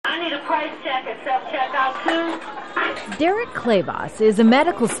price check at self-checkout too? Derek Clavos is a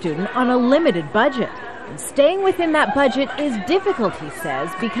medical student on a limited budget. And staying within that budget is difficult, he says,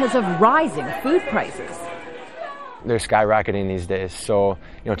 because of rising food prices. They're skyrocketing these days, so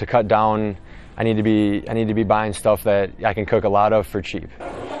to cut down, I need to be buying stuff that I can cook a lot of for cheap.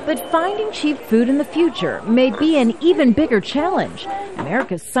 But finding cheap food in the future may be an even bigger challenge.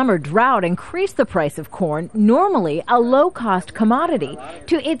 America's summer drought increased the price of corn, normally a low-cost commodity,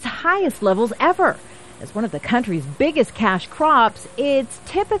 to its highest levels ever. As one of the country's biggest cash crops, it's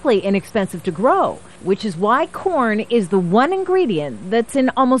typically inexpensive to grow, which is why corn is the one ingredient that's in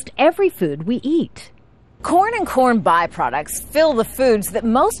almost every food we eat. Corn and corn byproducts fill the foods that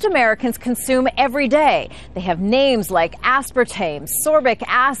most Americans consume every day. They have names like aspartame, sorbic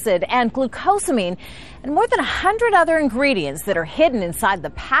acid, and glucosamine, and more than 100 other ingredients that are hidden inside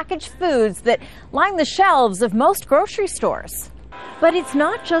the packaged foods that line the shelves of most grocery stores. But it's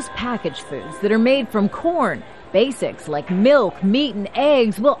not just packaged foods that are made from corn. Basics like milk, meat, and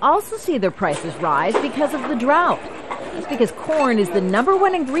eggs will also see their prices rise because of the drought. That's because corn is the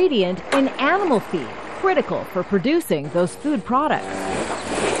 #1 ingredient in animal feed, critical for producing those food products.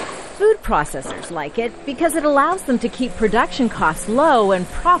 Food processors like it because it allows them to keep production costs low and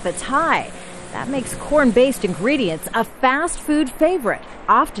profits high. That makes corn-based ingredients a fast food favorite,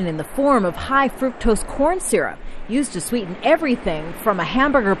 often in the form of high fructose corn syrup, used to sweeten everything from a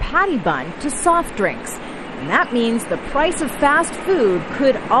hamburger patty bun to soft drinks. And that means the price of fast food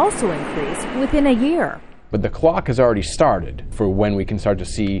could also increase within a year. But the clock has already started for when we can start to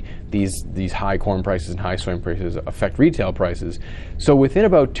see these high corn prices and high soy prices affect retail prices. So within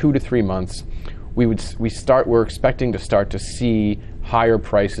about 2 to 3 months, we're expecting to start to see higher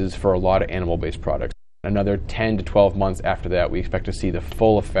prices for a lot of animal-based products. Another 10 to 12 months after that, we expect to see the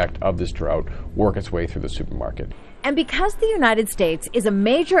full effect of this drought work its way through the supermarket. And because the United States is a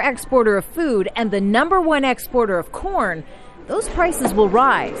major exporter of food and the #1 exporter of corn, those prices will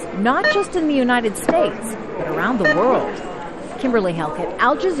rise, not just in the United States, but around the world. Kimberly, Halkett,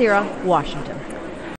 Al Jazeera, Washington.